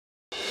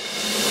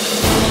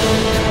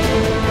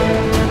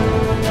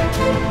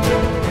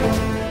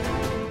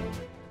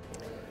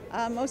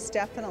Most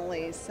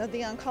definitely. So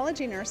the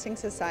Oncology Nursing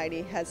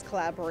Society has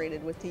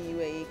collaborated with the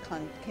U.A.E.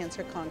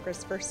 Cancer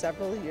Congress for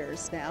several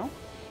years now,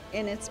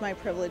 and it's my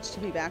privilege to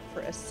be back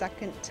for a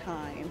second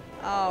time.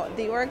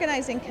 The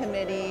organizing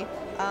committee,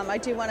 I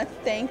do want to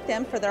thank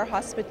them for their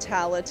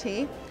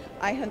hospitality.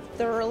 I have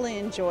thoroughly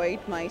enjoyed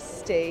my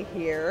stay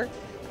here.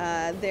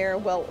 They're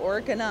well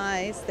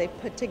organized.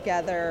 They've put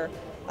together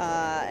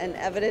an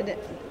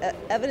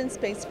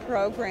evidence-based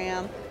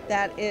program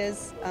that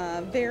is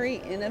very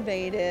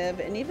innovative,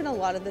 and even a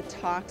lot of the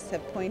talks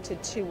have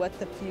pointed to what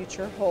the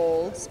future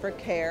holds for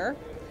care.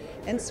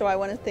 And so I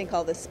want to thank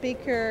all the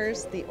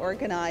speakers, the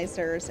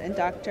organizers, and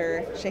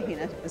Dr.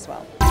 Jeannine as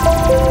well.